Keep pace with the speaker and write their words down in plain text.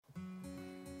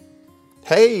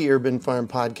Hey, Urban Farm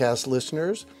Podcast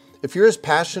listeners. If you're as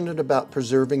passionate about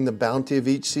preserving the bounty of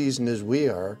each season as we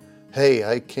are, hey,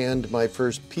 I canned my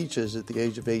first peaches at the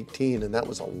age of 18, and that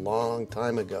was a long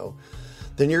time ago,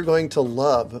 then you're going to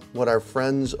love what our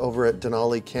friends over at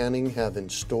Denali Canning have in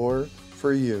store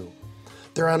for you.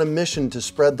 They're on a mission to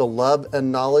spread the love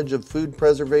and knowledge of food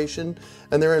preservation,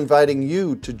 and they're inviting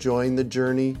you to join the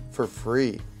journey for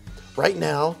free. Right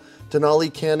now,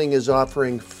 Denali Canning is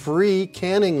offering free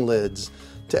canning lids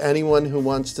to anyone who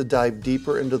wants to dive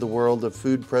deeper into the world of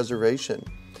food preservation.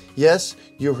 Yes,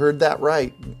 you heard that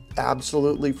right,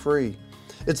 absolutely free.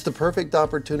 It's the perfect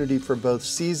opportunity for both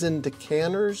seasoned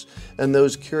canners and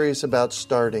those curious about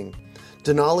starting.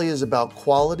 Denali is about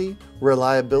quality,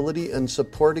 reliability, and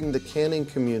supporting the canning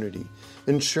community,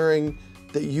 ensuring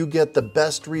that you get the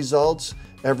best results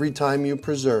every time you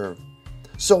preserve.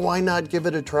 So why not give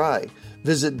it a try?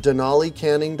 Visit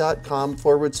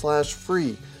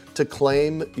denalicanning.com/free to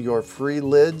claim your free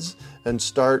lids and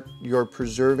start your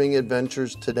preserving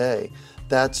adventures today.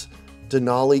 That's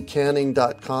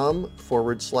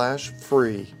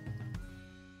denalicanning.com/free.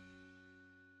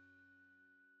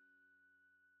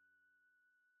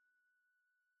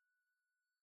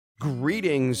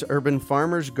 Greetings, urban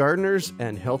farmers, gardeners,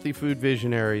 and healthy food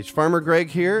visionaries. Farmer Greg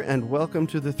here, and welcome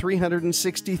to the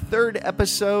 363rd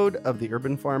episode of the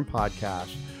Urban Farm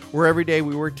Podcast, where every day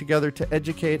we work together to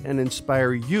educate and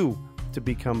inspire you to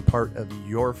become part of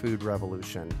your food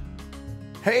revolution.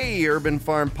 Hey, Urban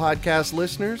Farm Podcast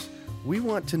listeners, we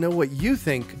want to know what you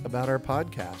think about our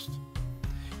podcast.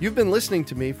 You've been listening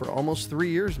to me for almost 3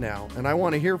 years now, and I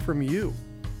want to hear from you.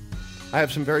 I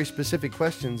have some very specific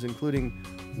questions, including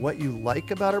what you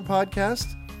like about our podcast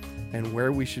and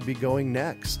where we should be going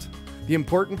next. The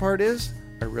important part is,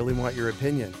 I really want your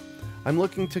opinion. I'm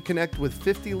looking to connect with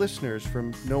 50 listeners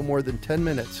from no more than 10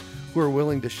 minutes who are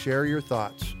willing to share your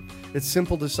thoughts. It's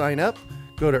simple to sign up.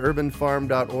 Go to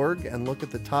urbanfarm.org and look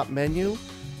at the top menu.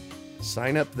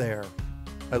 Sign up there.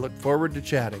 I look forward to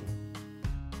chatting.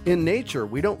 In nature,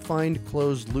 we don't find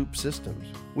closed-loop systems.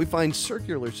 We find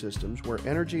circular systems where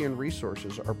energy and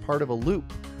resources are part of a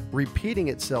loop, repeating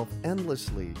itself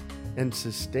endlessly and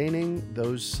sustaining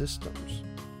those systems.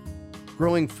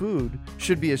 Growing food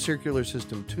should be a circular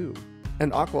system too,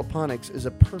 and aquaponics is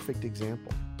a perfect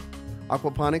example.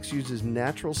 Aquaponics uses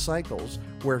natural cycles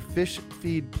where fish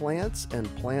feed plants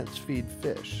and plants feed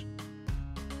fish.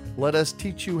 Let us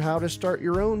teach you how to start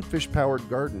your own fish-powered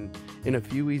garden in a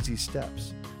few easy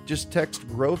steps. Just text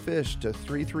GROWFISH to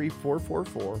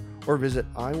 33444 or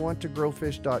visit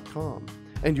iwanttogrowfish.com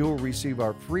and you'll receive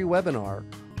our free webinar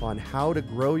on how to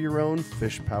grow your own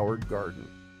fish-powered garden.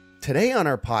 Today on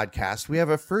our podcast, we have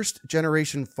a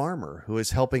first-generation farmer who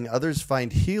is helping others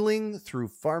find healing through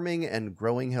farming and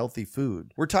growing healthy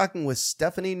food. We're talking with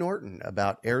Stepheni Norton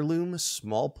about Heirloom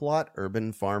small plot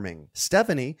urban farming.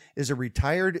 Stepheni is a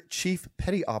retired chief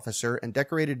petty officer and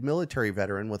decorated military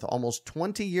veteran with almost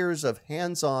 20 years of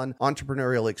hands-on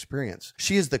entrepreneurial experience.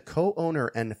 She is the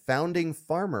co-owner and founding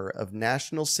farmer of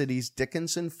National City's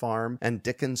Dickinson Farm and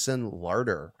Dickinson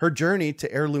Larder. Her journey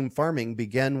to heirloom farming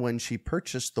began when she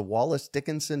purchased the Wallace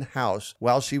Dickinson house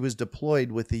while she was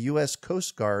deployed with the U.S.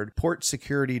 Coast Guard Port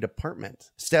Security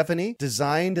Department. Stepheni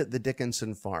designed the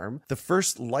Dickinson Farm, the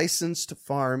first licensed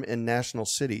farm in National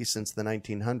City since the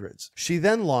 1900s. She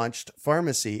then launched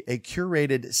Pharmacy, a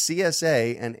curated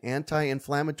CSA and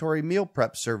anti-inflammatory meal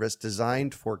prep service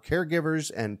designed for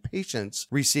caregivers and patients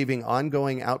receiving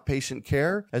ongoing outpatient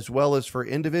care, as well as for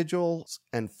individuals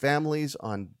and families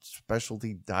on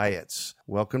specialty diets.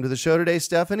 Welcome to the show today,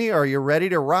 Stepheni. Are you ready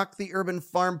to rock the Urban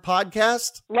Farm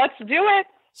Podcast? Let's do it.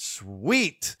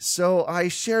 Sweet. So I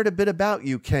shared a bit about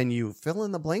you. Can you fill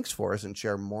in the blanks for us and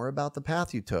share more about the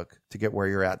path you took to get where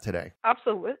you're at today?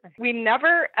 Absolutely. We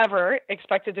never, ever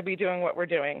expected to be doing what we're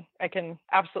doing. I can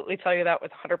absolutely tell you that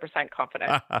with 100%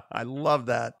 confidence. I love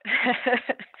that.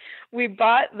 We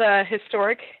bought the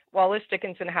historic Wallace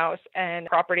Dickinson house and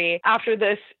property. After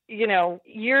this,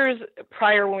 years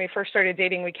prior when we first started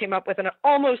dating, we came up with an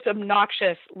almost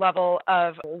obnoxious level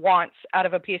of wants out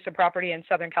of a piece of property in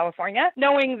Southern California,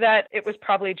 knowing that it was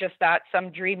probably just that, some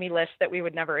dreamy list that we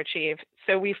would never achieve.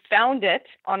 So we found it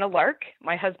on a lark.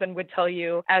 My husband would tell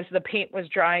you as the paint was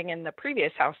drying in the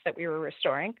previous house that we were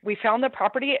restoring. We found the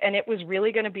property and it was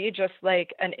really going to be just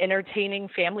like an entertaining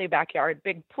family backyard,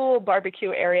 big pool,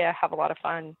 barbecue area, have a lot of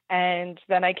fun. And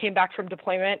then I came back from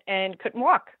deployment and couldn't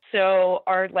walk. So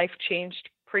our life changed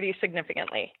pretty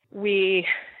significantly. We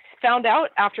found out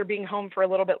after being home for a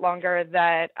little bit longer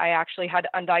that I actually had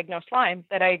undiagnosed Lyme,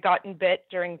 that I had gotten bit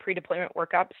during pre-deployment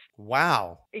workups.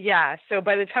 Wow. Yeah. So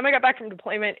by the time I got back from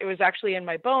deployment, it was actually in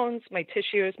my bones, my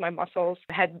tissues, my muscles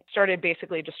had started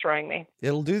basically destroying me.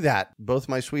 It'll do that. Both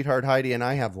my sweetheart Heidi and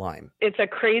I have Lyme. It's a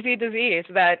crazy disease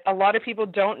that a lot of people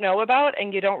don't know about,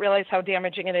 and you don't realize how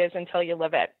damaging it is until you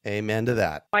live it. Amen to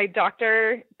that. My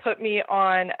doctor put me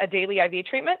on a daily IV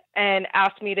treatment and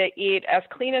asked me to eat as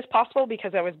clean as possible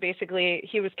because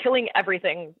he was killing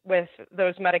everything with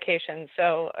those medications.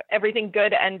 So everything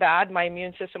good and bad, my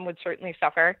immune system would certainly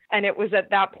suffer. And it was at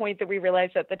that point that we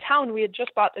realized that the town, we had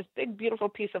just bought this big, beautiful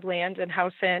piece of land and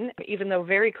house in, even though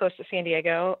very close to San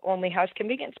Diego, only has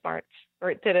convenience marts,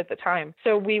 or it did at the time.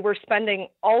 So we were spending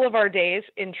all of our days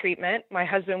in treatment. My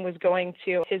husband was going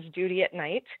to his duty at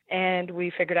night, and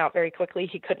we figured out very quickly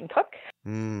he couldn't cook.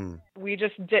 We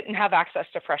just didn't have access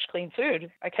to fresh, clean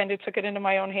food. I kind of took it into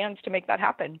my own hands to make that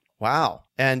happen. Wow.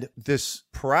 And this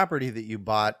property that you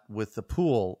bought with the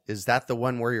pool, is that the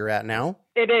one where you're at now?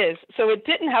 It is. So it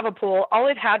didn't have a pool. All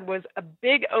it had was a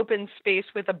big open space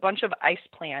with a bunch of ice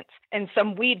plants and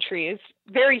some weed trees,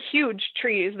 very huge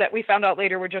trees that we found out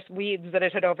later were just weeds that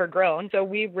it had overgrown. So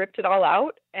we ripped it all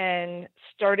out and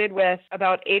started with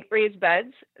about 8 raised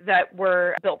beds that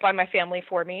were built by my family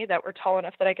for me, that were tall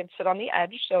enough that I could sit on the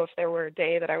edge. So if there were a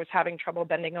day that I was having trouble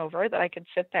bending over, that I could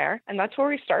sit there. And that's where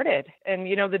we started. And,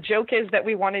 the joke is that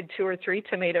we wanted 2 or 3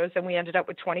 tomatoes and we ended up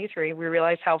with 23. We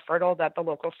realized how fertile that the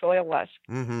local soil was.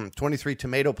 23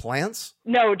 tomato plants?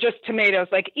 No, just tomatoes.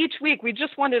 Like each week, we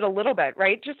just wanted a little bit,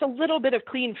 right? Just a little bit of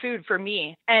clean food for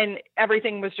me. And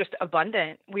everything was just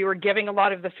abundant. We were giving a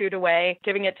lot of the food away,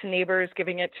 giving it to neighbors,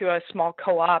 giving it to a small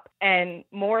co-op. And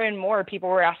more people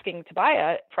were asking to buy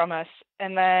it from us.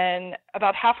 And then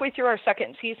about halfway through our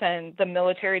second season, the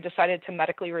military decided to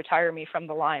medically retire me from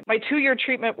the Lyme. My 2-year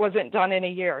treatment wasn't done in a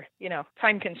year,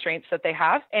 time constraints that they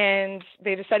have. And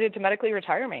they decided to medically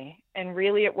retire me. And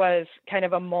really, it was kind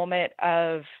of a moment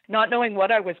of not knowing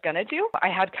what I was going to do. I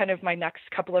had kind of my next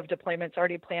couple of deployments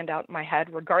already planned out in my head,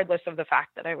 regardless of the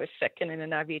fact that I was sick and in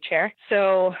an IV chair.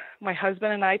 So my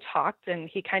husband and I talked, and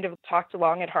he kind of talked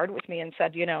long and hard with me and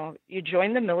said, you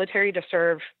joined the military to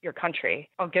serve your country.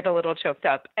 I'll get a little choked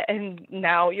up. And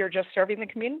now you're just serving the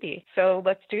community. So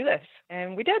let's do this.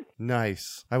 And we did.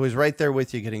 Nice. I was right there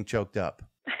with you getting choked up.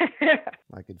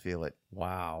 I could feel it.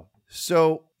 Wow.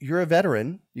 So you're a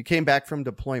veteran. You came back from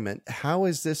deployment. How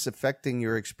is this affecting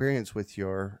your experience with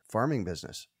your farming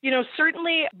business?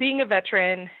 Certainly being a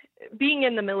veteran, being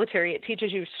in the military, it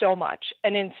teaches you so much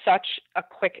and in such a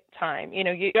quick time.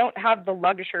 You don't have the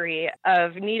luxury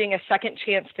of needing a second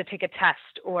chance to take a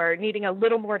test or needing a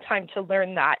little more time to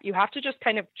learn that. You have to just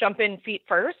kind of jump in feet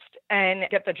first and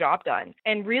get the job done.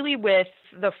 And really with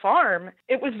the farm,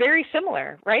 it was very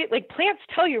similar, right? Like plants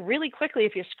tell you really quickly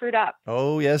if you screwed up.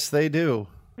 Oh, yes, they do.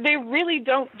 They really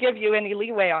don't give you any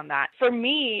leeway on that. For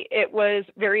me, it was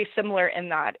very similar in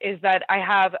that, is that I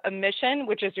have a mission,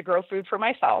 which is to grow food for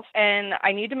myself, and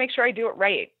I need to make sure I do it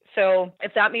right. So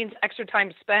if that means extra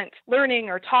time spent learning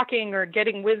or talking or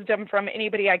getting wisdom from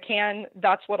anybody I can,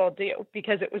 that's what I'll do,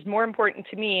 because it was more important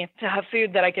to me to have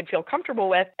food that I could feel comfortable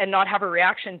with and not have a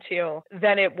reaction to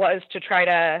than it was to try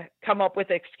to come up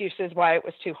with excuses why it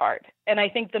was too hard. And I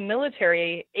think the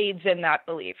military aids in that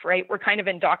belief, right? We're kind of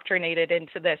indoctrinated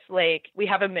into this, like, we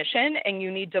have a mission and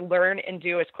you need to learn and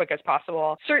do as quick as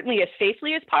possible, certainly as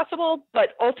safely as possible, but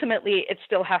ultimately it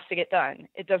still has to get done.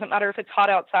 It doesn't matter if it's hot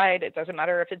outside. It doesn't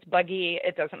matter if it's buggy.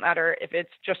 It doesn't matter if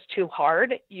it's just too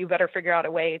hard. You better figure out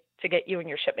a way to get you and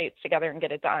your shipmates together and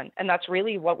get it done. And that's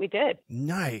really what we did.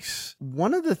 Nice.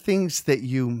 One of the things that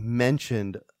you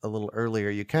mentioned a little earlier,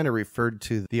 you kind of referred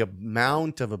to the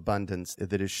amount of abundance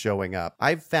that is showing up.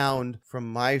 I've found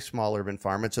from my small urban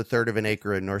farm, it's 1/3 of an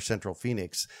acre in north central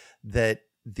Phoenix, that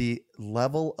the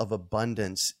level of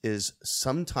abundance is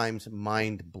sometimes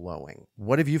mind-blowing.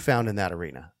 What have you found in that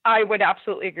arena? I would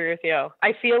absolutely agree with you.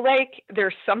 I feel like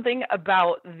there's something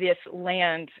about this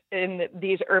land in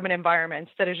these urban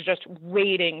environments that is just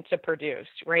waiting to produce,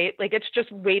 right? Like it's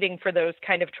just waiting for those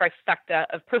kind of trifecta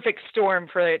of perfect storm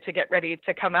for it to get ready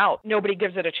to come out. Nobody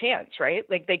gives it a chance, right?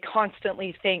 Like they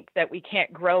constantly think that we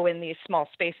can't grow in these small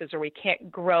spaces or we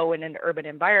can't grow in an urban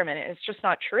environment. And it's just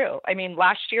not true. I mean,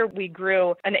 last year we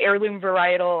grew an heirloom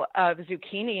varietal of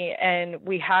zucchini, and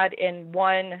we had in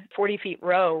one 40-feet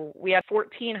row, we had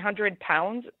 1,400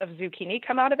 pounds of zucchini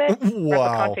come out of it.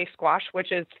 Wow. Replicante squash,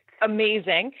 which is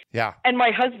amazing. Yeah. And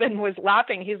my husband was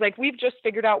laughing. He's like, we've just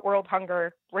figured out world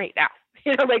hunger right now.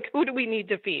 Like, who do we need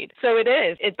to feed? So it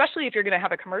is, especially if you're going to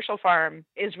have a commercial farm,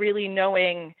 is really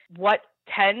knowing what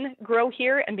can grow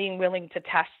here and being willing to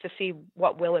test to see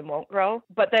what will and won't grow.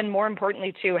 But then more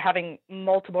importantly, too, having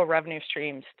multiple revenue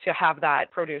streams to have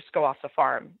that produce go off the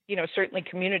farm. Certainly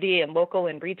community and local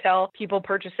and retail, people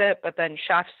purchase it, but then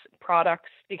chefs, products,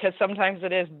 because sometimes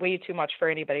it is way too much for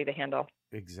anybody to handle.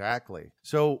 Exactly.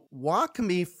 So walk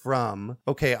me from,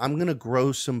 okay, I'm going to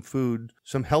grow some food,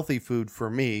 some healthy food for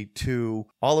me, to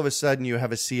all of a sudden you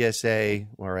have a CSA.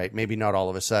 All right, maybe not all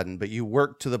of a sudden, but you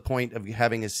work to the point of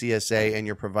having a CSA and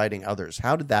you're providing others.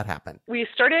 How did that happen? We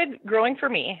started growing for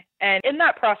me. And in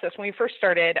that process, when we first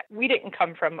started, we didn't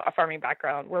come from a farming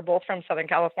background. We're both from Southern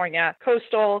California,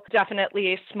 coastal,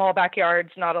 definitely small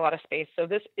backyards, not a lot of space. So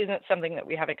this isn't something that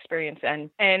we have experience in.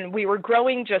 And we were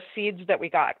growing just seeds that we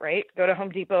got, right? Go to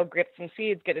Home Depot, get some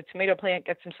seeds, get a tomato plant,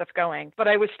 get some stuff going. But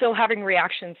I was still having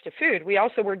reactions to food. We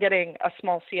also were getting a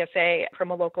small CSA from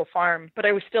a local farm, but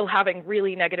I was still having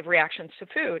really negative reactions to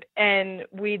food. And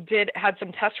we had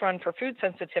some tests run for food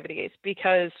sensitivities,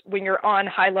 because when you're on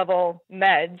high level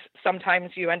meds,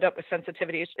 sometimes you end up with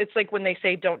sensitivities. It's like when they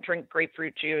say don't drink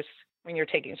grapefruit juice when you're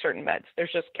taking certain meds.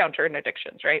 There's just counter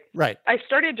addictions, right? Right. I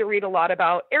started to read a lot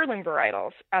about heirloom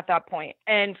varietals at that point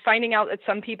and finding out that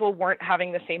some people weren't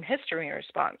having the same history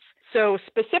response. So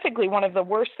specifically, one of the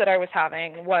worst that I was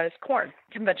having was corn,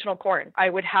 conventional corn. I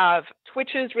would have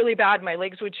twitches really bad. My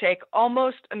legs would shake,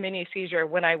 almost a mini seizure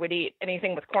when I would eat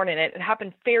anything with corn in it. It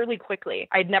happened fairly quickly.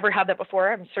 I'd never had that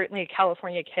before. I'm certainly a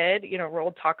California kid.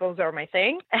 Rolled tacos are my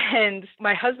thing. And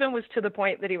my husband was to the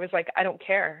point that he was like, I don't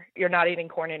care. You're not eating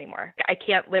corn anymore. I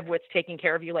can't live with taking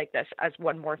care of you like this as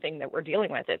one more thing that we're dealing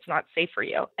with. It's not safe for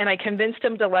you. And I convinced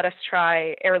him to let us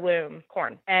try heirloom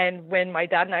corn. And when my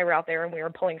dad and I were out there and we were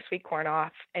pulling sweet corn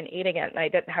off and eating it and I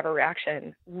didn't have a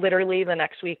reaction, literally the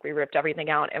next week we ripped everything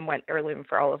out and went heirloom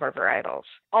for all of our varietals.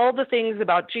 All the things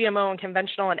about GMO and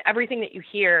conventional and everything that you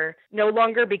hear no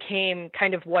longer became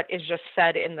kind of what is just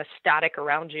said in the static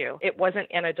around you. It wasn't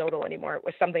anecdotal anymore. It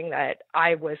was something that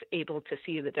I was able to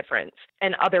see the difference,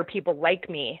 and other people like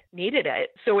me needed it.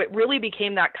 So it really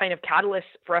became that kind of catalyst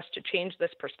for us to change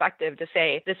this perspective, to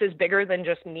say this is bigger than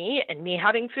just me and me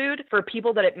having food. For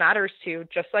people that it matters to,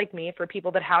 just like me, for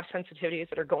people that have sensitivities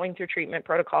that are going through treatment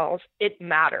protocols, it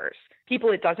matters.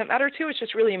 People it doesn't matter to, it's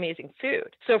just really amazing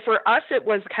food. So for us, it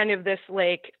was kind of this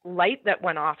like light that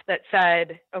went off that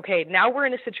said, okay, now we're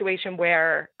in a situation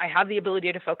where I have the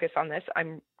ability to focus on this.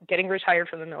 I'm getting retired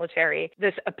from the military.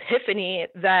 This epiphany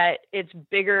that it's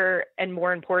bigger and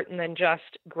more important than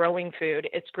just growing food.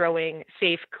 It's growing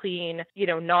safe, clean,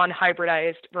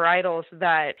 non-hybridized varietals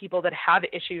that people that have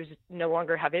issues no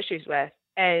longer have issues with.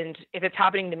 And if it's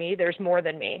happening to me, there's more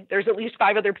than me. There's at least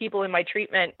 5 other people in my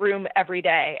treatment room every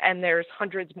day, and there's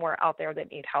hundreds more out there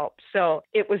that need help. So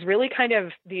it was really kind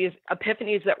of these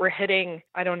epiphanies that were hitting,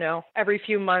 I don't know, every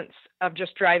few months of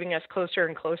just driving us closer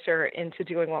and closer into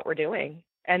doing what we're doing.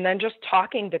 And then just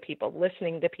talking to people,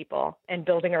 listening to people, and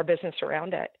building our business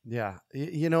around it. Yeah.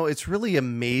 It's really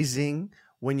amazing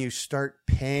when you start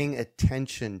paying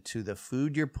attention to the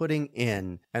food you're putting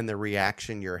in and the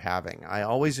reaction you're having. I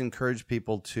always encourage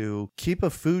people to keep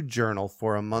a food journal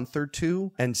for a month or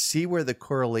two and see where the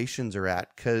correlations are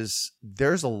at, because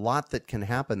there's a lot that can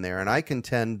happen there. And I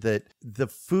contend that the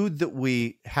food that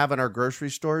we have in our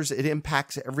grocery stores, it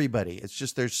impacts everybody. It's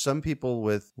just there's some people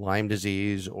with Lyme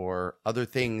disease or other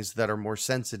things that are more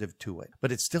sensitive to it,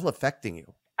 but it's still affecting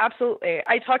you. Absolutely.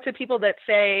 I talk to people that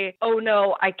say, oh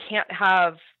no, I can't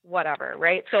have whatever,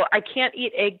 right? So I can't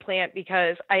eat eggplant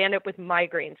because I end up with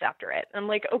migraines after it. I'm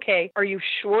like, okay, are you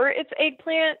sure it's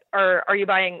eggplant, or are you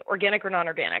buying organic or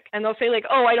non-organic? And they'll say like,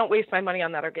 oh, I don't waste my money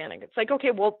on that organic. It's like, okay,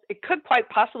 well, it could quite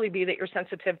possibly be that you're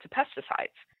sensitive to pesticides.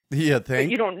 Yeah, but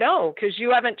you don't know because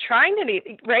you haven't tried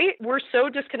any, right? We're so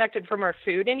disconnected from our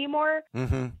food anymore.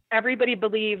 Mm-hmm. Everybody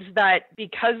believes that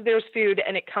because there's food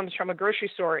and it comes from a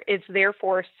grocery store, it's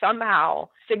therefore somehow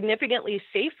significantly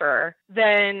safer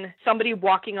than somebody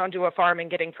walking onto a farm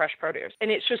and getting fresh produce.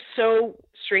 And it's just so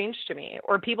strange to me.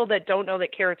 Or people that don't know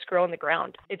that carrots grow in the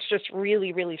ground. It's just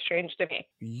really, really strange to me.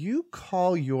 You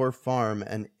call your farm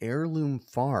an heirloom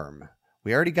farm.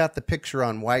 We already got the picture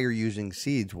on why you're using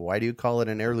seeds. Why do you call it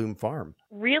an heirloom farm?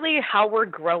 Really, how we're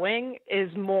growing is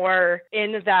more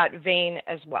in that vein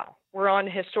as well. We're on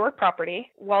historic property.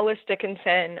 Wallace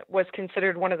Dickinson was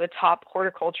considered one of the top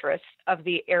horticulturists of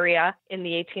the area in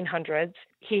the 1800s.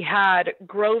 He had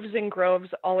groves and groves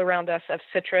all around us of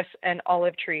citrus and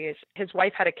olive trees. His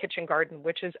wife had a kitchen garden,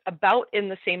 which is about in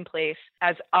the same place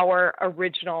as our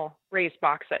original raised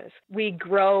boxes. We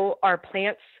grow our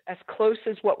plants as close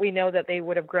as what we know that they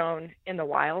would have grown in the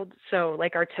wild. So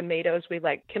like our tomatoes, we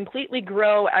like completely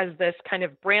grow as this kind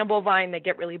of bramble vine. They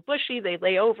get really bushy, they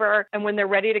lay over. And when they're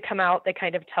ready to come out, they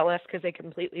kind of tell us because they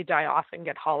completely die off and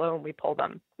get hollow and we pull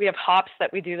them. We have hops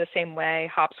that we do the same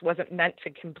way. Hops wasn't meant to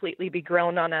completely be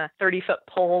grown on a 30-foot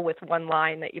pole with one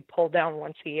line that you pull down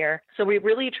once a year. So we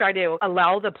really try to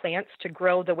allow the plants to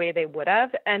grow the way they would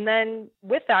have. And then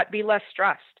with that, be less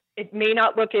stressed. It may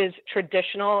not look as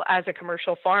traditional as a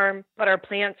commercial farm, but our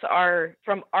plants are,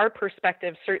 from our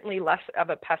perspective, certainly less of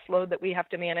a pest load that we have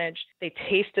to manage. They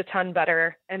taste a ton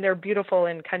better, and they're beautiful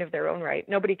in kind of their own right.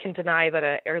 Nobody can deny that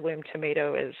an heirloom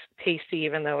tomato is tasty,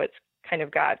 even though it's kind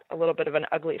of got a little bit of an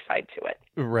ugly side to it.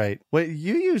 Right. Well,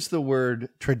 you use the word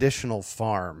traditional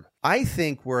farm. I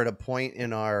think we're at a point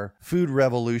in our food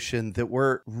revolution that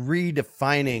we're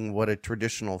redefining what a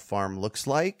traditional farm looks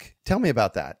like. Tell me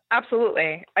about that.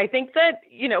 Absolutely. I think that,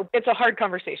 it's a hard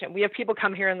conversation. We have people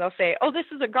come here and they'll say, oh, this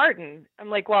is a garden. I'm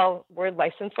like, well, we're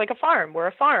licensed like a farm. We're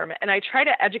a farm. And I try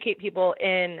to educate people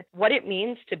in what it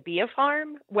means to be a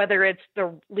farm, whether it's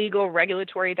the legal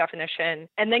regulatory definition,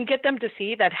 and then get them to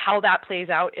see that how that plays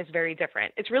out is very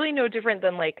different. It's really no different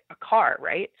than like a car,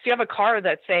 right? So you have a car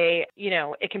that say,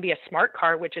 it can be a smart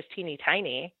car, which is teeny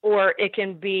tiny, or it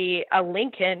can be a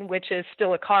Lincoln, which is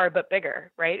still a car, but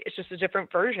bigger, right? It's just a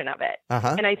different version of it.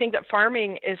 And I think that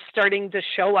farming is starting to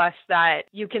show us that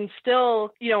you can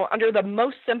still, under the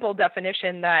most simple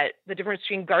definition, that the difference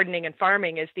between gardening and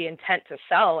farming is the intent to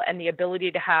sell and the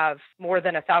ability to have more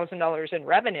than $1,000 in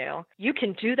revenue. You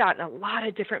can do that in a lot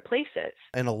of different places.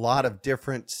 And a lot of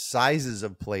different sizes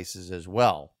of places as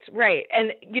well. Right.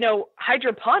 And,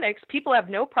 hydroponics, people have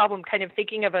no problem kind of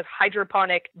thinking of a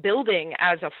hydroponic building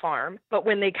as a farm. But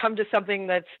when they come to something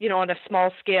that's, on a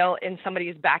small scale in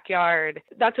somebody's backyard,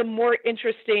 that's a more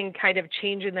interesting kind of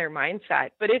change in their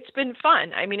mindset. But it's been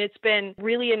fun. I mean, it's been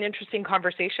really an interesting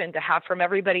conversation to have from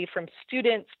everybody from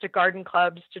students to garden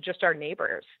clubs to just our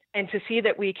neighbors. And to see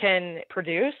that we can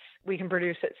produce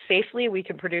it safely, we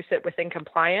can produce it within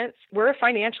compliance. We're a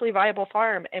financially viable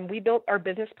farm, and we built our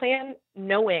business plan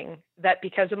knowing that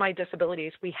because of my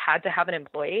disabilities, we had to have an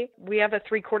employee. We have a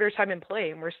 3/4 time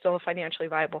employee, and we're still a financially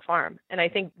viable farm. And I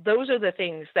think those are the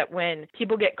things that when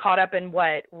people get caught up in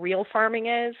what real farming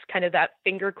is, kind of that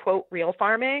finger quote real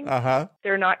farming,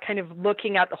 they're not kind of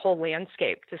looking at the whole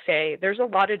landscape to say, there's a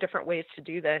lot of different ways to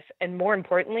do this. And more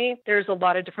importantly, there's a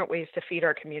lot of different ways to feed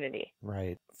our community.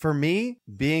 Right. For me,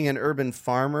 being an urban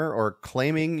farmer or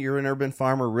claiming you're an urban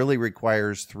farmer really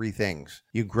requires 3 things.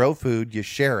 You grow food, you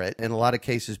share it. In a lot of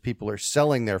cases, people are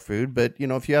selling their food, but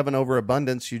if you have an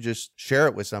overabundance, you just share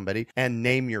it with somebody and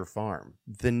name your farm.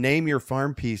 The name your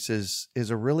farm piece is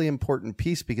a really important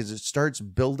piece because it starts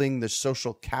building the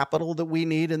social capital that we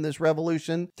need in this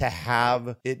revolution to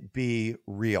have it be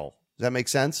real. Does that make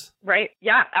sense? Right.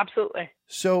 Yeah, absolutely.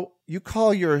 So you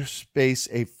call your space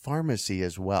a pharmacy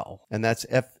as well, and that's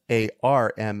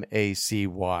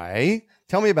Pharmacy.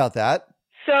 Tell me about that.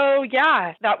 So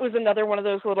yeah, that was another one of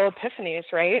those little epiphanies,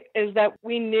 right? Is that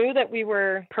we knew that we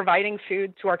were providing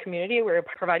food to our community. We were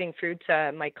providing food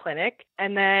to my clinic.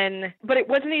 But it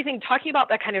wasn't anything talking about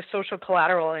that kind of social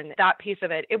collateral and that piece of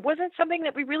it. It wasn't something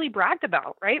that we really bragged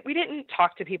about, right? We didn't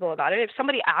talk to people about it. If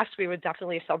somebody asked, we would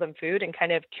definitely sell them food and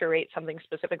kind of curate something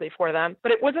specifically for them.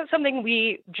 But it wasn't something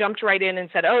we jumped right in and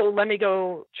said, oh, let me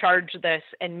go charge this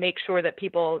and make sure that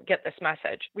people get this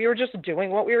message. We were just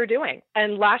doing what we were doing.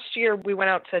 And last year we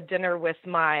went out to dinner with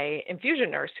my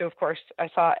infusion nurse, who of course I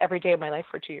saw every day of my life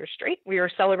for 2 years straight. We were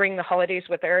celebrating the holidays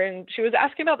with her, and she was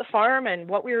asking about the farm and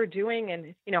what we were doing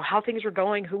and, how things were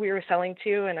going, who we were selling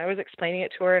to. And I was explaining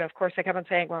it to her. And of course I kept on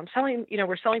saying, well,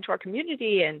 we're selling to our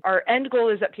community, and our end goal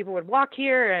is that people would walk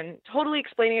here, and totally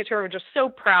explaining it to her. We're just so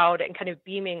proud and kind of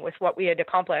beaming with what we had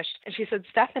accomplished. And she said,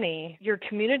 Stepheni, your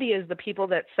community is the people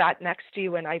that sat next to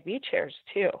you in IV chairs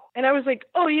too. And I was like,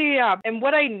 oh yeah. And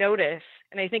what I noticed,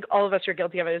 and I think all of us are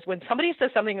guilty of it, is when somebody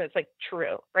says something that's like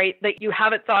true, right? That you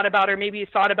haven't thought about, or maybe you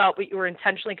thought about, but you were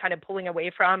intentionally kind of pulling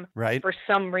away from for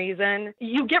some reason,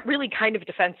 you get really kind of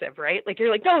defensive, right? Like you're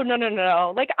like,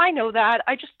 no. Like, I know that.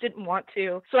 I just didn't want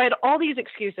to. So I had all these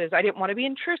excuses. I didn't want to be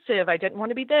intrusive. I didn't want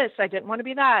to be this. I didn't want to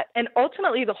be that. And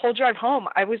ultimately the whole drive home,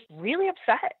 I was really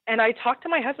upset. And I talked to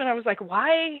my husband. I was like,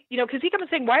 why? Because he kept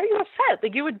saying, why are you upset?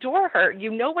 Like, you adore her.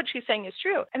 You know what she's saying is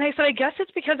true. And I said, I guess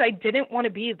it's because I didn't want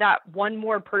to be that one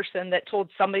more person that told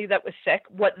somebody that was sick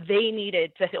what they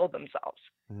needed to heal themselves.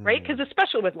 Right? Because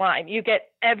especially with Lyme, you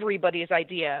get everybody's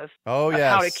idea of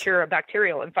how to cure a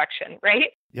bacterial infection,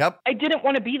 right? Yep. I didn't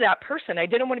want to be that person. I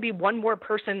didn't want to be one more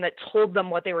person that told them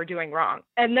what they were doing wrong.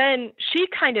 And then she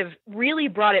kind of really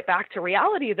brought it back to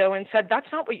reality, though, and said, that's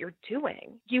not what you're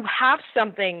doing. You have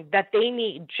something that they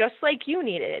need just like you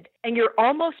needed. And you're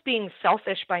almost being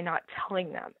selfish by not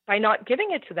telling them, by not giving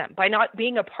it to them, by not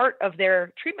being a part of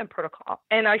their treatment protocol.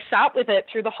 And I sat with it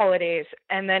through the holidays.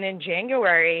 And then in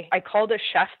January, I called a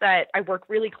chef that I work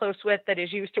really close with that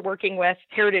is used to working with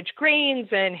heritage grains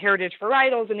and heritage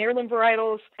varietals and heirloom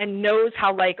varietals, and knows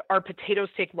how like our potatoes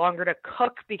take longer to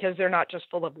cook because they're not just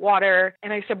full of water.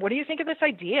 And I said, what do you think of this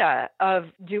idea of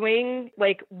doing,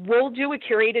 like, we'll do a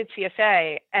curated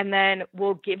CSA and then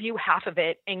we'll give you half of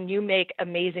it and you make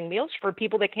amazing meals for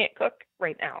people that can't cook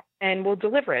right now, and we'll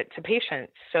deliver it to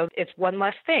patients. So it's one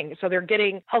less thing. So they're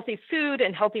getting healthy food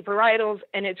and healthy varietals,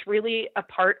 and it's really a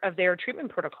part of their treatment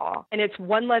protocol. And it's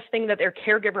one less thing that their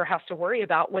caregiver has to worry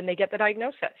about when they get the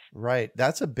diagnosis. Right.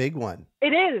 That's a big one. It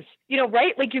is,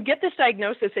 right? Like you get this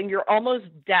diagnosis and you're almost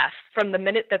deaf from the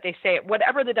minute that they say it,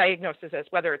 whatever the diagnosis is,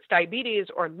 whether it's diabetes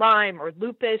or Lyme or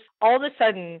lupus, all of a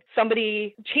sudden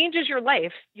somebody changes your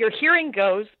life. Your hearing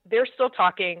goes, they're still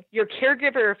talking. Your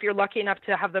caregiver, if you're lucky enough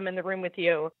to have them in the room with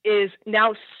you, is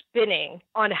now spinning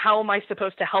on how am I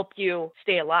supposed to help you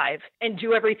stay alive and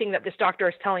do everything that this doctor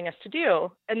is telling us to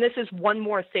do. And this is one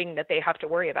more thing that they have to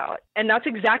worry about. And that's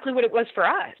exactly what it was for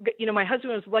us. My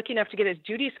husband was lucky enough to get his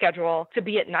duty schedule to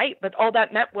be at night, but all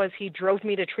that meant was he drove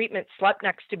me to treatment, slept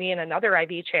next to me in another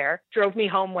IV chair, drove me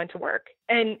home, went to work.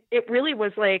 And it really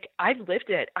was like, I've lived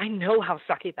it. I know how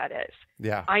sucky that is.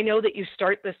 Yeah. I know that you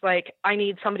start this, like, I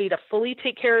need somebody to fully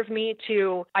take care of me,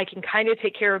 to I can kind of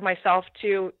take care of myself,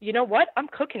 to, you know what, I'm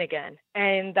cooking again.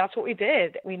 And that's what we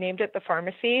did. We named it the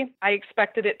pharmacy. I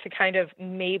expected it to kind of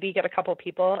maybe get a couple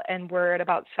people, and we're at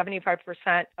about 75%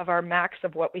 of our max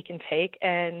of what we can take,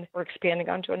 and we're expanding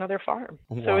onto another farm.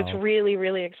 Wow. So it's really,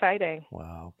 really exciting.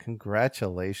 Wow.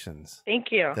 Congratulations.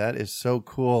 Thank you. That is so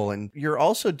cool. And you're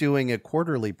also doing a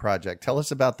quarterly project. Tell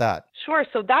us about that. Sure.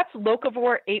 So that's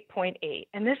Locavore 8.8.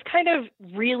 And this kind of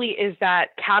really is that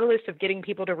catalyst of getting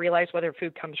people to realize where their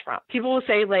food comes from. People will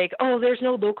say like, oh, there's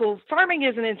no local farming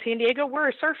isn't in San Diego. We're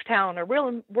a surf town, or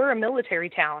we're a military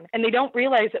town. And they don't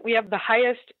realize that we have the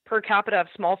highest per capita of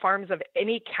small farms of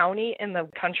any county in the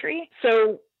country.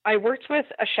 So I worked with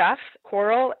a chef,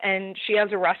 Coral, and she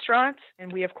has a restaurant,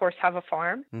 and we, of course, have a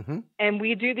farm. Mm-hmm. And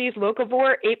we do these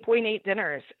Locavore 8.8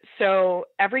 dinners. So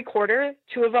every quarter,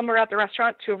 2 of them are at the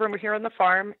restaurant, 2 of them are here on the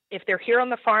farm. If they're here on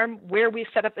the farm, where we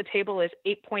set up the table is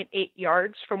 8.8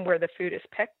 yards from where the food is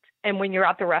picked. And when you're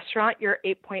at the restaurant, you're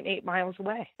 8.8 miles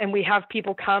away. And we have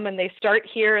people come and they start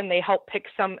here and they help pick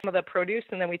some of the produce,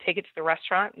 and then we take it to the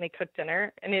restaurant and they cook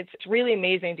dinner. And it's really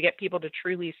amazing to get people to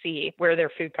truly see where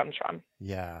their food comes from.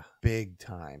 Yeah, big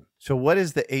time. So what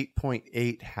does the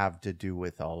 8.8 have to do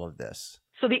with all of this?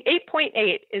 So the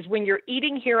 8.8 is when you're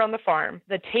eating here on the farm,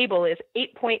 the table is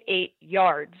 8.8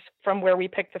 yards from where we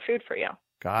pick the food for you.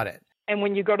 Got it. And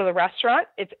when you go to the restaurant,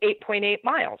 it's 8.8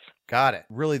 miles. Got it.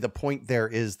 Really, the point there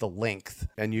is the length.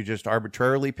 And you just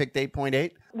arbitrarily picked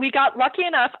 8.8? We got lucky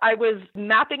enough. I was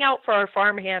mapping out for our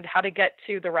farmhand how to get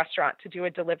to the restaurant to do a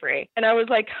delivery. And I was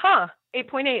like,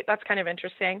 8.8, that's kind of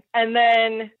interesting. And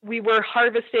then we were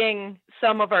harvesting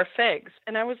some of our figs.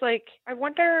 And I was like, I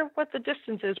wonder what the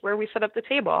distance is where we set up the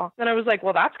table. And I was like,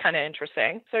 well, that's kind of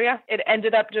interesting. So yeah, it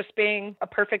ended up just being a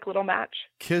perfect little match.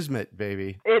 Kismet,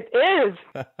 baby. It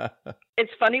is.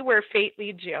 It's funny where fate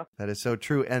leads you. That is so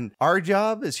true. And our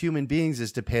job as human beings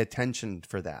is to pay attention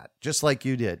for that, just like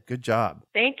you did. Good job.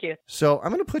 Thank you. So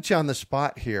I'm going to put you on the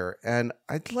spot here, and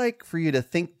I'd like for you to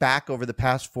think back over the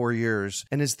past 4 years.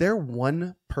 And is there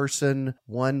one person,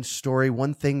 one story,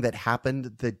 one thing that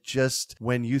happened that just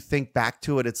when you think back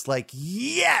to it, it's like,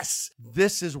 yes,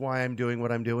 this is why I'm doing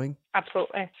what I'm doing?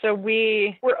 Absolutely. So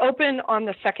we're open on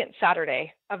the second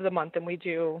Saturday of the month, and we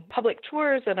do public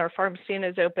tours, and our farm stand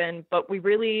is open, but we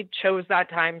really chose that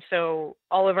time so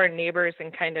all of our neighbors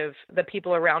and kind of the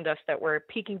people around us that were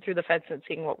peeking through the fence and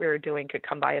seeing what we were doing could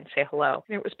come by and say hello.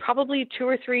 And it was probably 2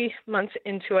 or 3 months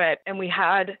into it, and we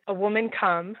had a woman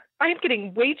come. I am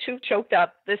getting way too choked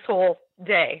up this whole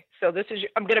day. So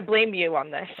I'm going to blame you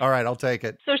on this. All right, I'll take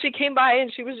it. So she came by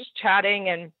and she was just chatting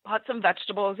and bought some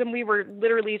vegetables. And we were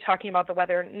literally talking about the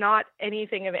weather, not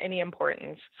anything of any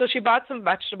importance. So she bought some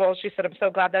vegetables. She said, I'm so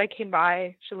glad that I came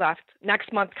by. She left.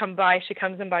 Next month, come by. She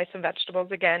comes and buys some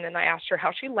vegetables again. And I asked her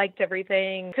how she liked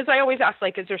everything. Because I always ask,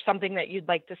 like, is there something that you'd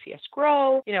like to see us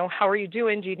grow? You know, how are you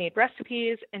doing? Do you need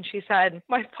recipes? And she said,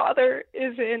 my father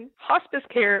is in hospice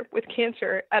care with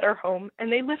cancer at our home.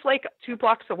 And they live like 2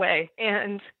 blocks away.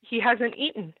 And he hasn't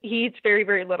eaten. He eats very,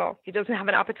 very little. He doesn't have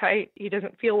an appetite. He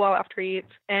doesn't feel well after he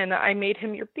eats. And I made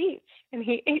him your beets. And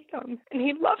he ate them. And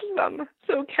he loves them.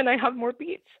 So can I have more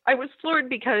beets? I was floored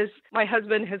because my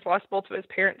husband has lost both of his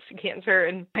parents to cancer.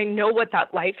 And I know what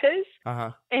that life is.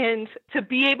 And to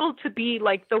be able to be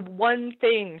like the one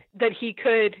thing that he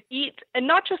could eat, and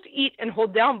not just eat and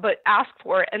hold down, but ask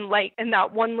for and like, and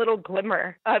that one little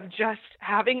glimmer of just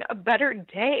having a better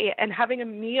day and having a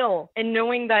meal and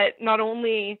knowing that not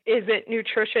only is it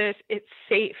nutritious, it's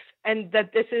safe. And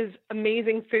that this is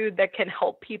amazing food that can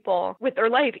help people with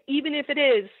their life, even if it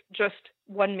is just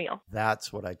one meal.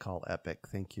 That's what I call epic.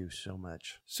 Thank you so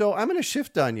much. So I'm going to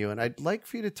shift on you, and I'd like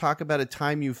for you to talk about a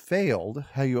time you failed,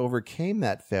 how you overcame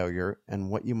that failure, and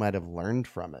what you might have learned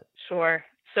from it. Sure.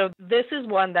 So this is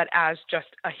one that as just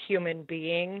a human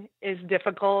being is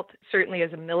difficult. Certainly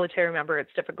as a military member,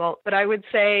 it's difficult. But I would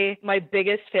say my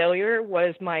biggest failure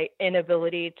was my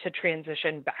inability to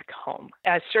transition back home.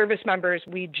 As service members,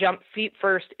 we jump feet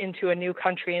first into a new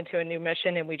country, into a new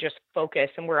mission, and we just focus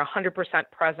and we're 100%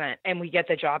 present and we get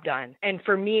the job done. And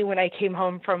for me, when I came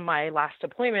home from my last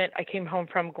deployment, I came home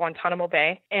from Guantanamo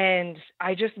Bay and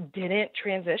I just didn't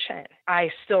transition. I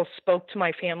still spoke to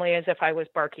my family as if I was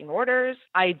barking orders.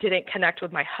 I didn't connect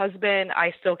with my husband.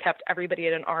 I still kept everybody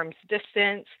at an arm's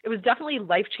distance. It was definitely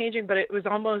life-changing, but it was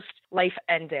almost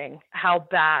life-ending how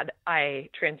bad I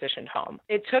transitioned home.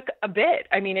 It took a bit.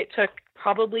 I mean, it took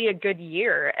probably a good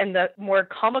year. And the more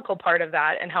comical part of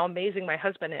that and how amazing my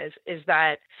husband is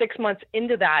that 6 months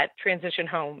into that transition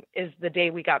home is the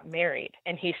day we got married.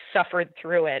 And he suffered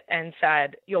through it and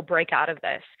said, you'll break out of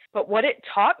this. But what it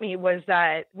taught me was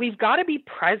that we've got to be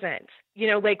present. You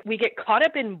know, like we get caught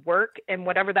up in work and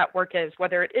whatever that work is,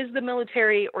 whether it is the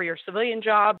military or your civilian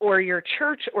job or your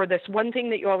church or this one thing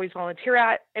that you always volunteer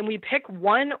at. And we pick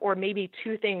one or maybe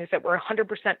two things that we're 100%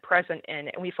 present in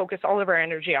and we focus all of our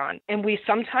energy on. And we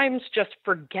sometimes just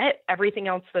forget everything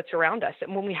else that's around us.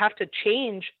 And when we have to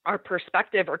change our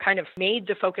perspective or kind of made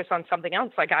to focus on something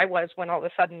else, like I was when all of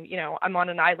a sudden, you know, I'm on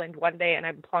an island one day and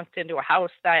I'm plunked into a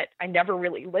house that I never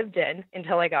really lived in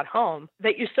until I got home,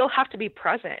 that you still have to be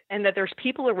present and that there's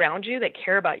people around you that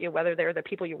care about you, whether they're the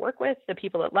people you work with, the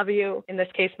people that love you. In this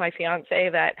case, my fiance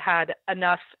that had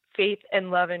enough faith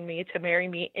and love in me to marry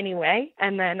me anyway.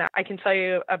 And then I can tell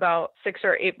you about 6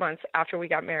 or 8 months after we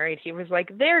got married, he was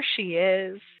like, there she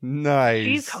is. Nice.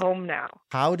 She's home now.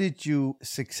 How did you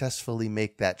successfully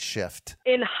make that shift?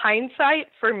 In hindsight,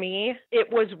 for me, it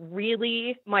was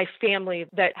really my family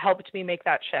that helped me make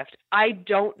that shift. I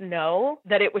don't know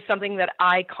that it was something that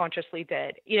I consciously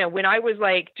did. You know, when I was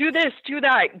like, do this, do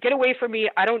that, get away from me,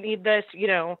 I don't need this, you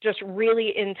know, just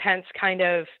really intense kind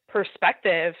of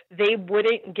perspective, they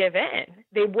wouldn't give in.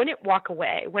 They wouldn't walk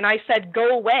away. When I said, go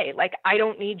away, like, I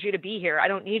don't need you to be here. I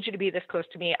don't need you to be this close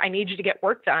to me. I need you to get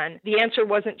work done. The answer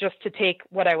wasn't just to take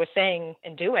what I was saying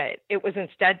and do it. It was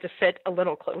instead to sit a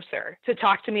little closer, to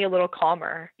talk to me a little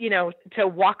calmer, you know, to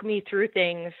walk me through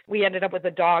things. We ended up with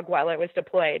a dog while I was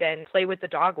deployed and play with the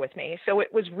dog with me. So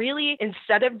it was really,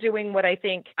 instead of doing what I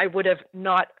think I would have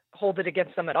not hold it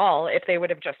against them at all if they would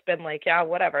have just been like, yeah,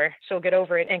 whatever, she'll get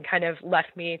over it, and kind of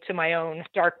left me to my own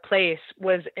dark place,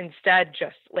 was instead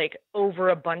just like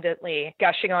overabundantly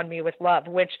gushing on me with love,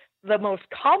 which the most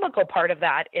comical part of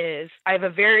that is I have a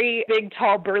very big,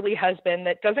 tall, burly husband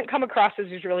that doesn't come across as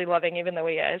he's really loving, even though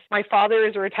he is. My father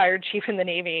is a retired chief in the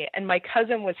Navy, and my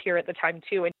cousin was here at the time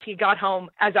too. And he got home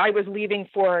as I was leaving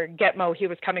for Gitmo. He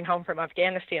was coming home from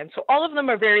Afghanistan. So all of them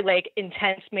are very like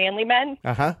intense, manly men.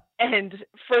 And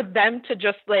for them to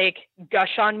just like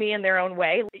gush on me in their own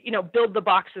way, you know, build the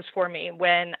boxes for me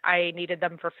when I needed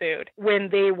them for food, when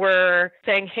they were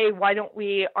saying, hey, why don't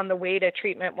we, on the way to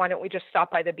treatment, why don't we just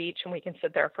stop by the beach and we can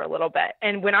sit there for a little bit?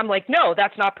 And when I'm like, no,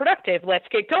 that's not productive, let's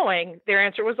get going, their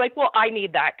answer was like, well, I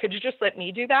need that. Could you just let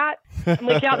me do that? I'm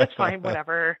like, yeah, that's fine,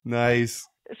 whatever. Nice.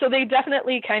 So they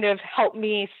definitely kind of helped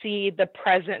me see the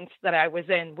presence that I was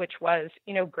in, which was,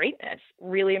 you know, greatness,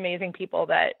 really amazing people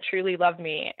that truly love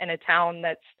me in a town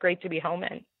that's great to be home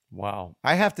in. Wow.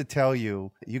 I have to tell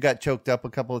you, you got choked up a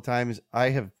couple of times. I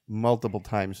have multiple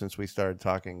times since we started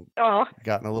talking, Oh,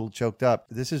 gotten a little choked up.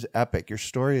 This is epic. Your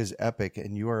story is epic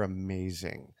and you are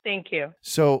amazing. thank you.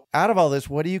 So out of all this,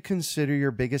 what do you consider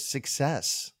your biggest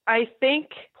success? I think,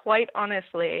 quite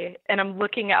honestly, and I'm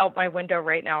looking out my window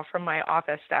right now from my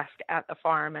office desk at the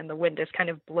farm, and the wind is kind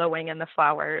of blowing in the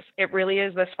flowers. It really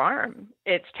is this farm.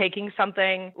 It's taking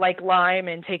something like Lyme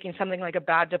and taking something like a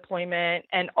bad deployment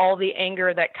and all the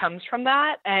anger that comes from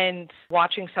that, and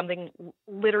watching something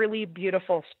literally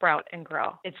beautiful sprout and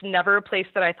grow. It's never a place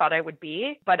that I thought I would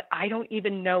be, but I don't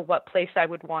even know what place I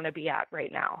would want to be at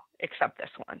right now, except this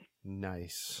one.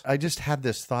 Nice. I just had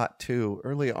this thought too.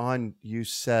 Early on, you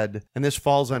said, and this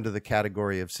falls under the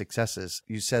category of successes,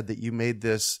 you said that you made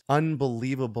this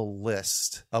unbelievable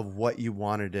list of what you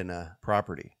wanted in a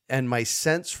property. And my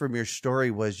sense from your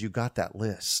story was you got that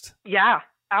list. Yeah,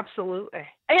 absolutely.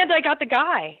 And I got the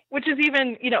guy, which is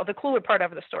even, the cooler part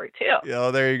of the story too.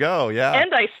 Oh, there you go. Yeah.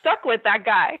 And I stuck with that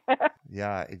guy.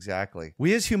 Yeah, exactly.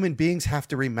 We as human beings have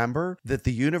to remember that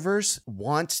the universe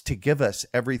wants to give us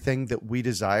everything that we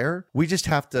desire. We just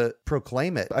have to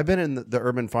proclaim it. I've been in the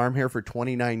urban farm here for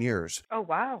 29 years. Oh,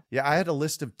 wow. Yeah, I had a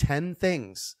list of 10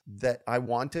 things that I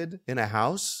wanted in a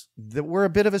house that were a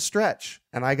bit of a stretch,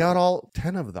 and I got all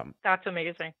 10 of them. That's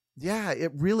amazing. Yeah,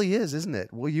 it really is, isn't it?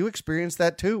 Well, you experience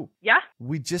that too. Yeah.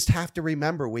 We just have to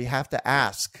remember, we have to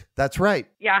ask. That's right.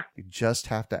 Yeah. You just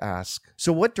have to ask.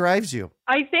 So what drives you?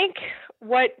 I think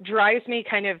what drives me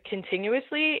kind of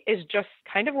continuously is just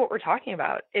kind of what we're talking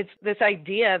about. It's this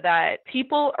idea that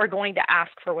people are going to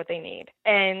ask for what they need.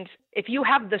 And if you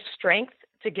have the strength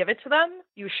to give it to them,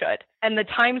 you should. And the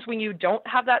times when you don't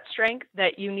have that strength,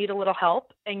 that you need a little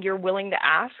help and you're willing to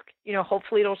ask,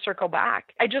 hopefully it'll circle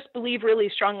back. I just believe really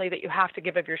strongly that you have to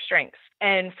give of your strengths.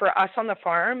 And for us on the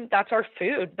farm, that's our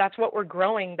food. That's what we're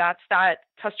growing. That's that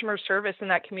customer service and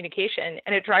that communication.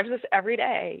 And it drives us every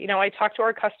day. I talk to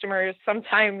our customers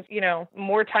sometimes,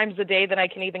 more times a day than I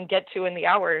can even get to in the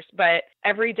hours. But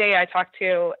every day I talk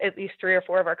to at least 3 or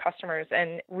 4 of our customers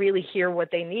and really hear what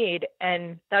they need.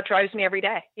 And that drives me every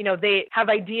day. They have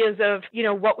ideas of,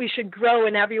 what we should grow.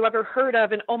 And have you ever heard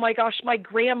of? And oh my gosh, my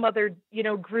grandmother,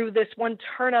 grew this one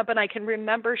turnip and I can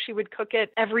remember she would cook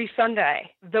it every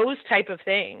Sunday. Those type of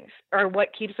things are what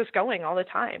keeps us going all the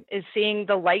time, is seeing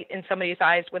the light in somebody's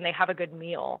eyes when they have a good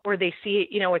meal, or they see,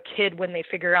 a kid when they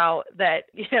figure out that,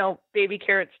 baby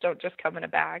carrots don't just come in a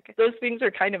bag. Those things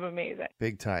are kind of amazing.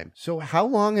 Big time. So how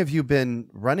long have you been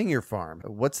running your farm?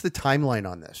 What's the timeline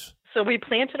on this? So we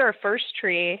planted our first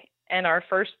tree and our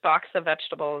first box of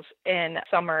vegetables in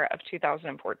summer of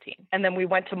 2014. And then we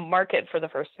went to market for the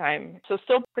first time. So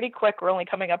still pretty quick. We're only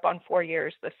coming up on 4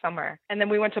 years this summer. And then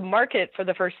we went to market for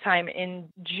the first time in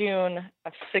June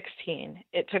of 16.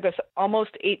 It took us almost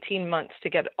 18 months to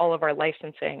get all of our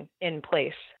licensing in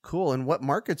place. Cool. And what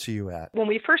markets are you at? When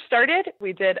we first started,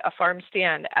 we did a farm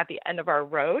stand at the end of our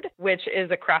road, which is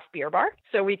a craft beer bar.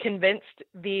 So we convinced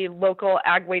the local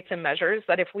ag weights and measures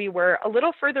that if we were a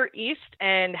little further east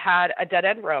and had a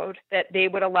dead-end road, that they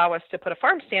would allow us to put a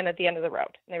farm stand at the end of the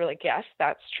road. And they were like, yes,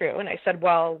 that's true. And I said,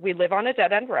 well, we live on a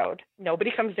dead-end road.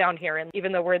 Nobody comes down here. And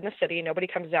even though we're in the city, nobody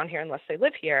comes down here unless they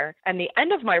live here. And the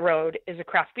end of my road is a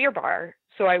craft beer bar.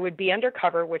 So I would be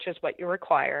undercover, which is what you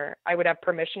require. I would have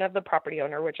permission of the property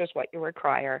owner, which is what you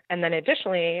require. And then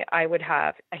additionally, I would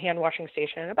have a hand washing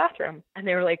station and a bathroom. And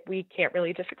they were like, we can't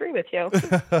really disagree with you.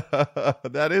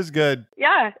 That is good.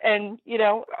 Yeah. And,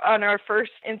 on our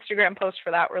first Instagram post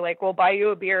for that, we're like, we'll buy you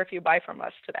a beer if you buy from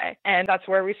us today. And that's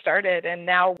where we started. And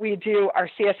now we do our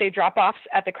CSA drop-offs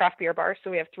at the craft beer bar.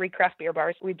 So we have 3 craft beer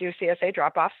bars. We do CSA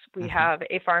drop-offs. We have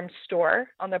a farm store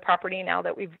on the property now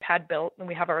that we've had built, and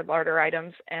we have our larder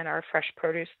items and our fresh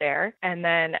produce there. And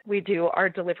then we do our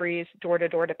deliveries door to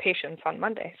door to patients on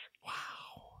Mondays. Wow.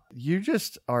 You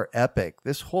just are epic.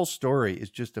 This whole story is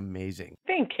just amazing.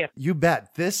 Thank you. You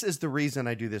bet. This is the reason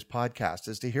I do this podcast,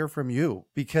 is to hear from you.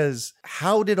 Because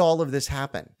how did all of this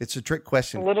happen? It's a trick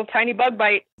question. A little tiny bug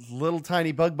bite. Little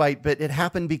tiny bug bite, but it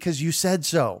happened because you said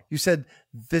so. You said,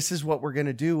 this is what we're going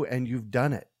to do, and you've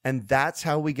done it. And that's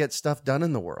how we get stuff done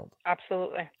in the world.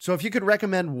 Absolutely. So if you could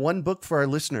recommend one book for our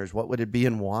listeners, what would it be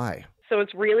and why? So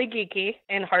it's really geeky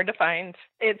and hard to find.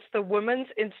 It's the Women's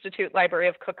Institute Library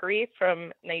of Cookery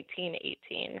from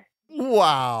 1918.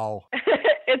 Wow.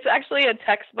 It's actually a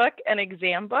textbook and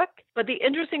exam book. But the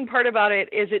interesting part about it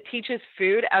is it teaches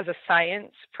food as a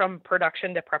science from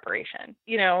production to preparation.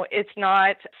 It's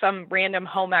not some random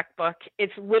home ec book.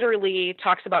 It's literally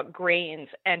talks about grains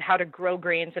and how to grow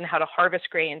grains and how to harvest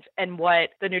grains and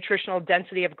what the nutritional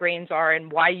density of grains are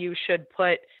and why you should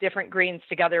put different grains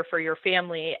together for your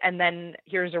family. And then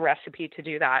here's a recipe to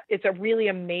do that. It's a really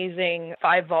amazing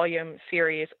 5-volume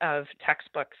series of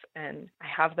textbooks, and I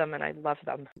have them and I love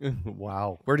them.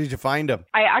 Wow. Where did you find them?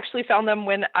 I actually found them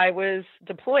when I was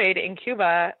deployed in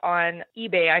Cuba on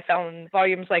eBay. I found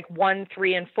volumes like 1,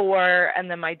 3, and 4,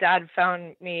 and then my dad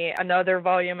found me another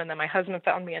volume, and then my husband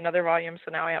found me another volume,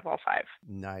 so now I have all 5.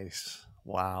 Nice.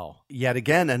 Wow. Yet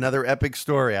again, another epic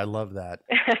story. I love that.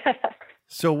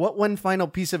 So what one final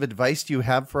piece of advice do you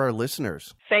have for our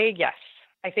listeners? Say yes.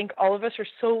 I think all of us are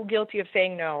so guilty of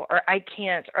saying no, or I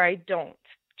can't, or I don't.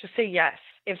 Just say yes.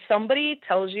 If somebody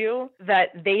tells you that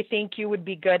they think you would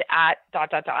be good at ...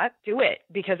 do it,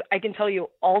 because I can tell you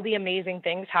all the amazing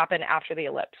things happen after the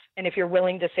ellipse. And if you're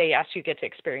willing to say yes, you get to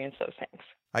experience those things.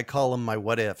 I call them my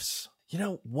what ifs.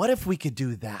 What if we could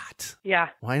do that? Yeah.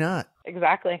 Why not?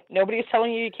 Exactly. Nobody's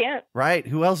telling you can't. Right.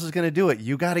 Who else is going to do it?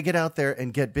 You got to get out there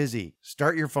and get busy.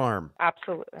 Start your farm.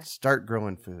 Absolutely. Start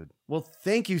growing food. Well,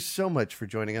 thank you so much for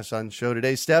joining us on the show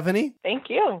today, Stepheni. Thank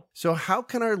you. So how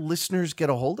can our listeners get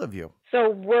a hold of you? So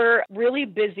we're really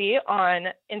busy on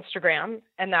Instagram,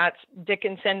 and that's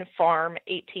Dickinson Farm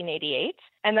 1888.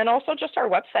 And then also just our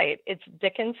website. It's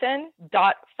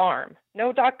dickinson.farm.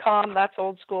 No .com, that's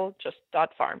old school, just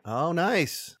 .farm. Oh,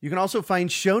 nice. You can also find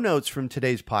show notes from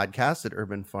today's podcast at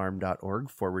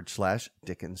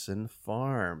urbanfarm.org/Dickinson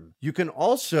Farm. You can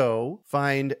also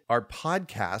find our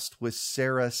podcast with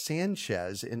Sarah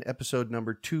Sanchez in episode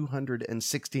number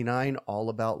 269, all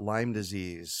about Lyme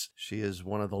disease. She is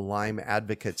one of the Lyme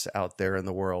advocates out there in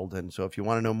the world. And so if you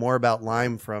want to know more about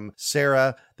Lyme from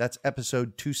Sarah, that's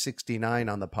episode 269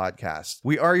 on the podcast.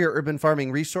 We are your urban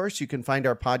farming resource. You can find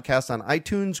our podcast on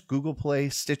iTunes, Google Play,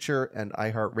 Stitcher, and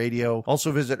iHeartRadio.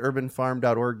 Also visit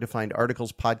urbanfarm.org to find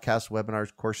articles, podcasts,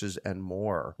 webinars, courses, and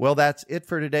more. Well, that's it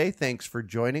for today. Thanks for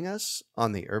joining us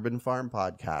on the Urban Farm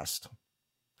Podcast.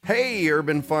 Hey,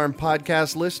 Urban Farm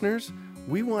Podcast listeners.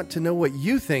 We want to know what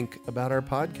you think about our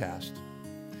podcast.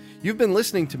 You've been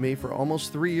listening to me for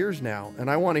almost 3 years now, and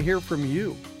I want to hear from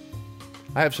you.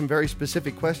 I have some very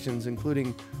specific questions,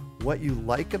 including what you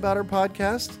like about our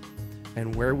podcast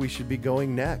and where we should be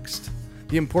going next.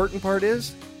 The important part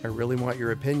is, I really want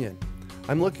your opinion.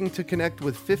 I'm looking to connect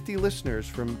with 50 listeners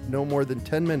from no more than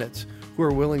 10 minutes who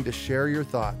are willing to share your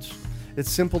thoughts.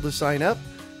 It's simple to sign up.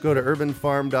 Go to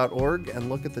urbanfarm.org and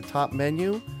look at the top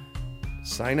menu.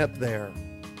 Sign up there.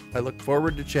 I look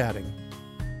forward to chatting.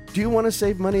 Do you want to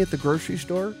save money at the grocery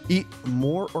store, eat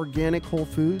more organic whole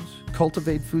foods,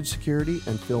 cultivate food security,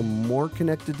 and feel more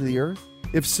connected to the earth?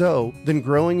 If so, then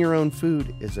growing your own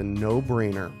food is a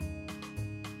no-brainer.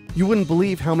 You wouldn't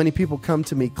believe how many people come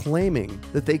to me claiming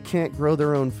that they can't grow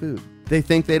their own food. They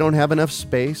think they don't have enough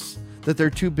space, that they're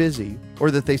too busy,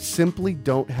 or that they simply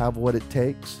don't have what it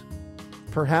takes.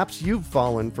 Perhaps you've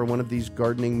fallen for one of these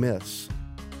gardening myths.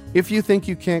 If you think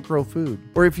you can't grow food,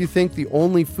 or if you think the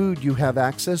only food you have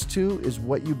access to is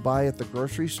what you buy at the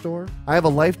grocery store, I have a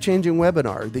life-changing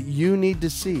webinar that you need to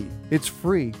see. It's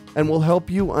free and will help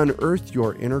you unearth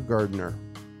your inner gardener.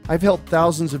 I've helped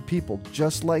thousands of people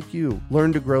just like you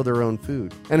learn to grow their own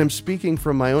food. And I'm speaking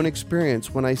from my own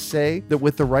experience when I say that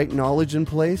with the right knowledge in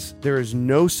place, there is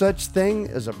no such thing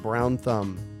as a brown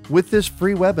thumb. With this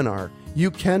free webinar, you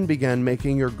can begin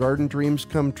making your garden dreams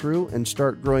come true and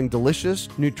start growing delicious,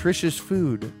 nutritious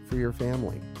food for your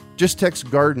family. Just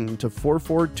text GARDEN to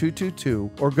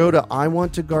 44222 or go to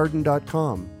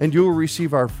iwanttogarden.com and you will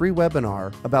receive our free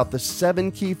webinar about the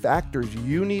 7 key factors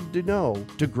you need to know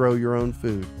to grow your own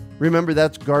food. Remember,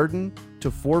 that's GARDEN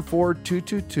to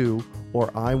 44222 or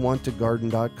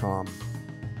iwanttogarden.com.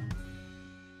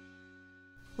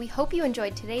 We hope you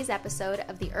enjoyed today's episode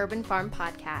of the Urban Farm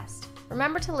Podcast.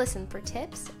 Remember to listen for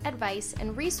tips, advice,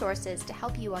 and resources to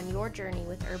help you on your journey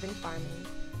with urban farming.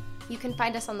 You can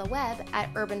find us on the web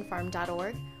at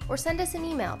urbanfarm.org or send us an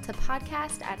email to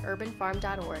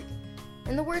podcast@urbanfarm.org.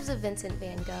 In the words of Vincent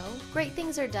van Gogh, great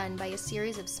things are done by a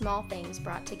series of small things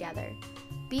brought together.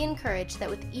 Be encouraged that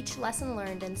with each lesson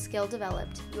learned and skill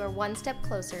developed, you are one step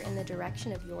closer in the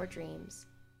direction of your dreams.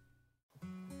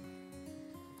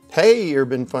 Hey,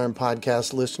 Urban Farm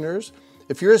Podcast listeners.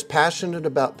 If you're as passionate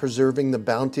about preserving the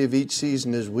bounty of each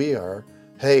season as we are,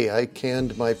 hey, I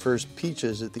canned my first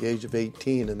peaches at the age of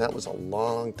 18, and that was a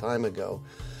long time ago,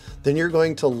 then you're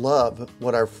going to love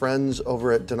what our friends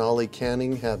over at Denali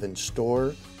Canning have in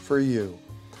store for you.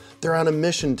 They're on a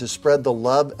mission to spread the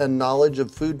love and knowledge of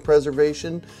food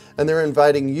preservation, and they're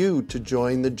inviting you to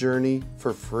join the journey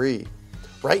for free.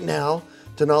 Right now,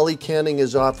 Denali Canning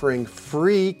is offering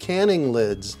free canning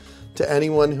lids to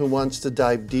anyone who wants to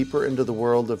dive deeper into the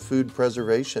world of food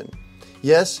preservation.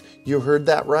 Yes, you heard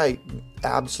that right.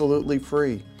 Absolutely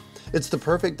free. It's the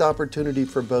perfect opportunity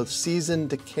for both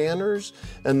seasoned canners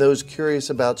and those curious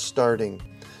about starting.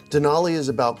 Denali is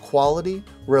about quality,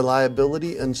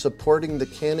 reliability, and supporting the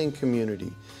canning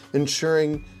community,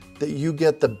 ensuring that you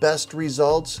get the best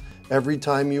results every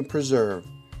time you preserve.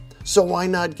 So why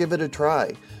not give it a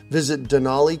try? Visit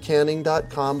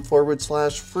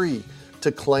denalicanning.com/free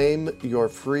to claim your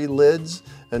free lids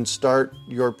and start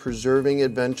your preserving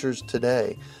adventures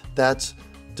today. That's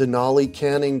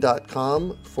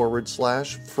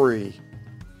denalicanning.com/free.